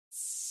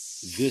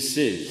This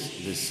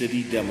is the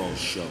City Demo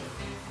Show.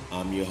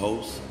 I'm your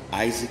host,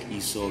 Isaac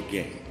Esau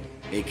Gay,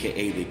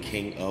 aka the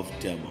King of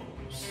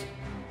Demos.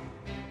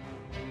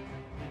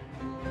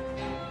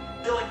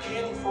 Dylan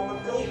Candy from a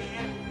billion.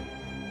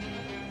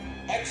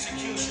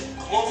 Execution,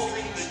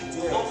 closing the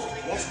deal.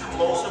 That's the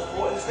most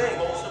important thing.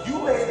 You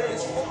made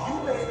it.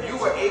 You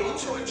were able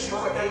to achieve.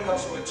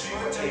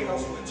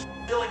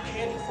 Dylan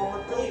Candy from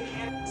a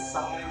billion.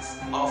 Size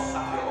of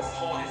your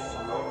opponent.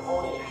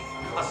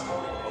 Customer,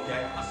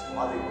 okay?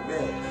 Are they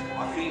men?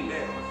 Are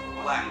female?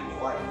 Black,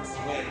 white,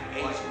 Hispanic,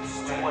 Asians,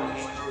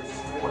 20s, 30s,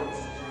 40s.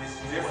 It's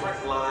different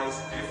lines,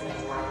 different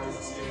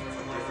times,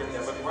 for different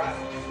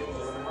demographics,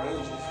 different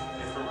ages,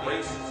 different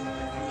races. You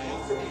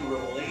have to be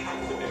related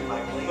to them in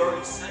like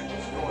 30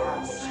 seconds. You don't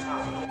have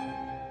much time.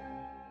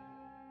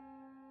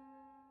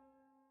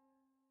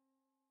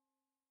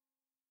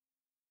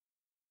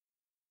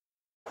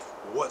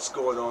 What's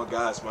going on,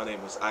 guys? My name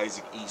is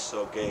Isaac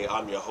Esau Gay.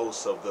 I'm your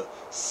host of the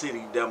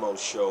City Demo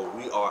Show.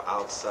 We are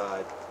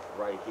outside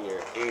right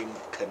here in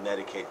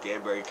Connecticut,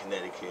 Danbury,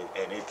 Connecticut,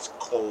 and it's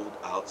cold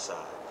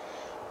outside.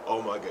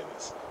 Oh my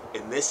goodness.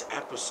 In this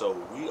episode,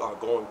 we are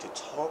going to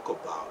talk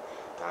about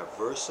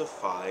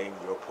diversifying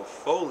your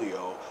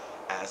portfolio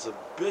as a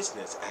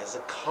business, as a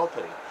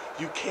company.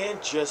 You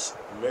can't just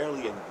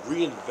merely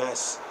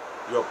reinvest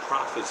your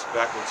profits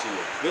back into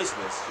your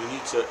business. You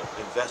need to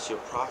invest your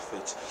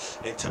profits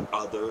into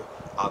other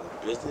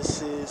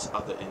businesses,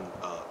 other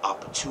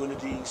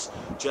opportunities,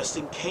 just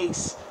in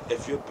case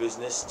if your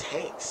business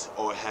tanks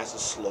or has a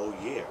slow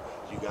year.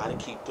 You got to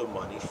keep the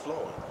money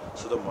flowing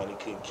so the money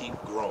can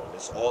keep growing.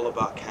 It's all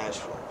about cash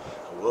flow.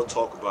 And we'll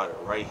talk about it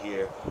right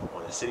here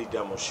on the City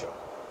Demo Show.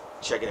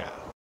 Check it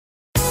out.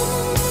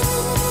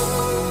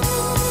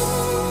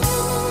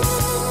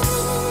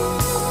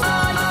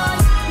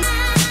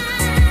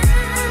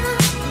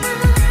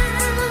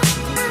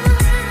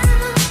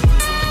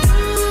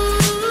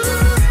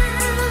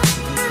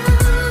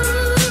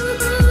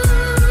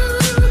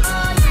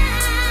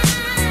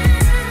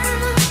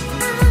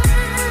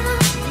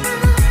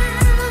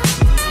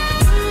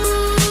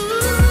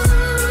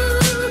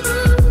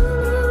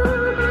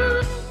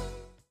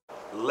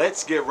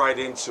 Let's get right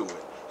into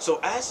it. So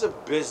as a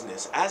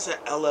business, as an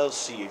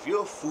LLC, if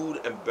you're a food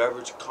and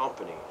beverage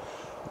company,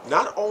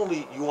 not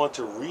only you want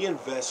to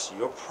reinvest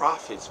your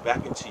profits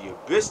back into your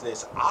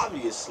business,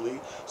 obviously,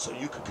 so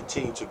you can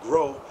continue to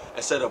grow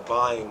instead of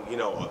buying,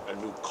 a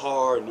new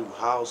car, a new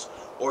house,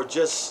 or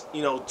just,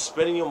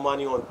 spending your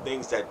money on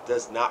things that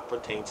does not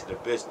pertain to the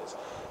business.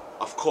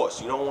 Of course,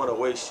 you don't want to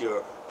waste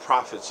your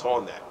profits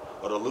on that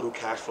or the little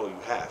cash flow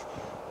you have.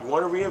 You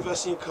want to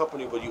reinvest in your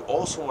company, but you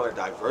also want to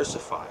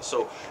diversify.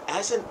 So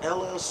as an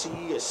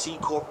LLC, a C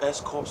Corp, S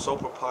Corp, sole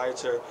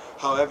proprietor,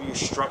 however you're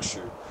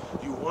structured,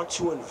 you want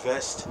to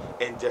invest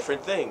in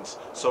different things.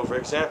 So for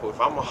example, if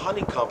I'm a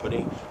honey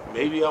company,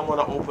 maybe I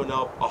want to open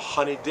up a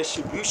honey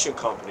distribution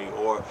company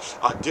or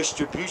a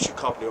distribution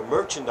company or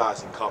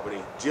merchandising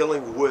company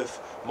dealing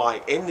with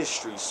my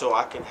industry so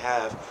I can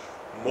have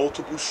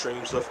multiple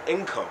streams of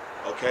income,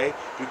 okay?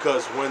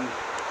 Because when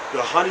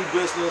the honey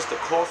business, the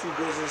coffee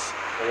business,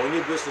 or when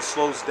your business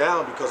slows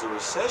down because of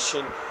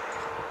recession,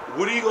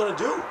 what are you going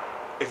to do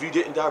if you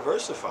didn't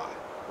diversify,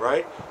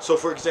 right? So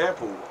for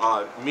example,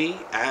 me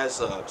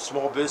as a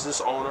small business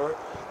owner,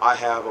 I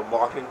have a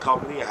marketing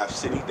company, I have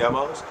City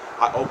Demos,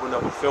 I opened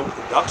up a film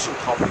production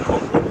company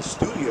called Glitter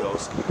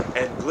Studios,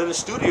 and Glitter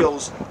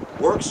Studios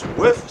works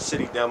with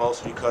City Demos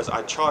because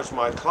I charge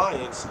my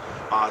clients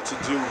to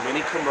do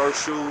mini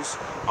commercials,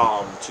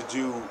 to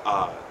do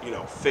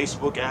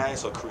Facebook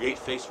ads or create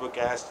Facebook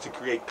ads, to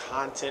create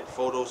content,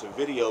 photos, and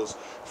videos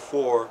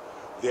for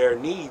their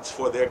needs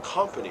for their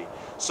company.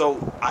 So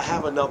I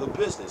have another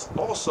business.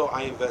 Also,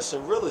 I invest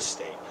in real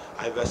estate.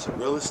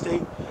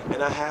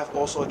 And I have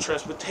also a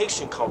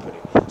transportation company.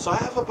 So I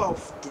have about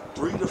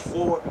 3 to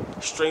 4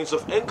 streams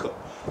of income.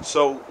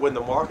 So when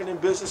the marketing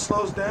business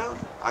slows down,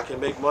 I can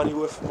make money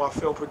with my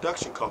film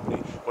production company.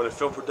 When the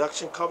film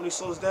production company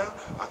slows down,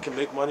 I can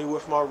make money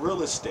with my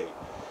real estate.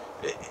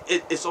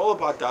 It's all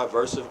about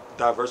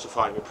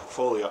diversifying your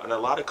portfolio, and a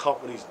lot of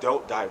companies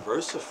don't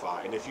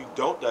diversify. And if you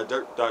don't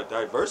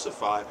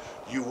diversify,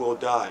 you will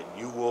die.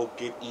 You will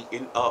get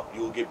eaten up.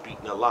 You will get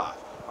beaten alive.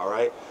 All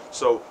right.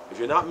 So if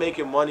you're not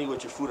making money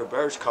with your food and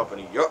beverage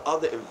company, your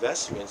other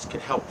investments can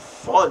help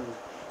fund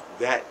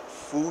that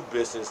food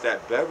business,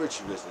 that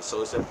beverage business.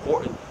 So it's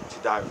important to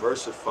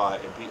diversify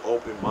and be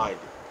open-minded.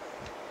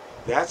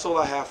 That's all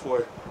I have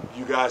for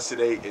you guys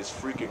today. It's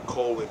freaking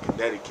cold in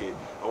Connecticut.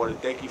 I want to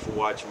thank you for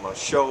watching my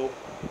show.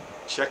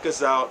 Check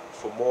us out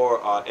for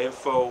more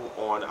info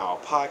on our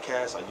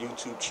podcast, our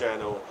YouTube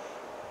channel.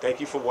 Thank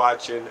you for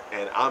watching,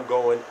 and I'm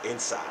going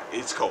inside.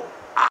 It's cold.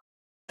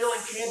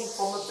 Dylan Candy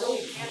from a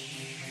billion.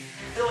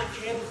 Dylan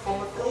Candy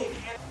from a billion.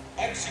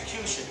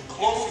 Execution,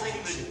 closing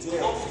the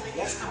deal.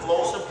 That's the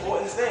most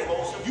important thing.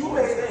 You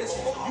made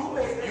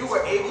it. You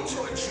were able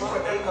to achieve.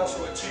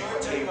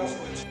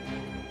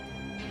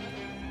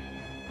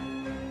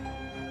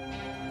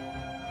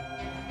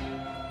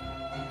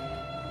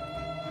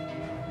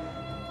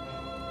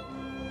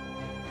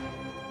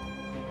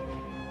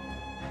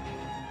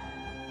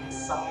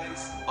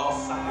 sides of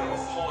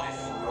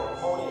your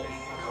opponent,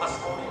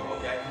 customer,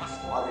 okay?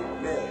 Are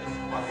they male,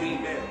 are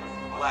female,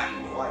 black,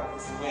 white,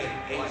 Hispanic,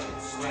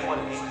 Asians,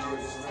 20s,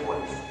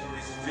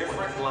 40s,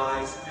 different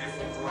lines,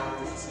 different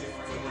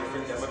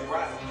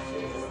demographics,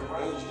 different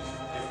ages,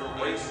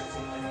 different races.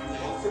 You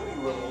have to be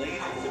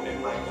related to them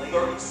in like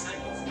 30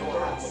 seconds. You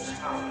don't have much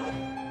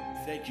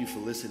time. Thank you for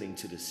listening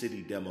to the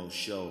City Demo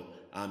Show.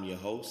 I'm your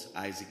host,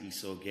 Isaac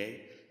Isoge,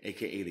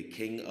 aka the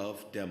King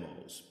of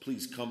Demos.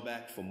 Please come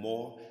back for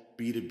more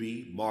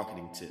B2B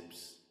marketing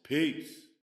tips. Peace.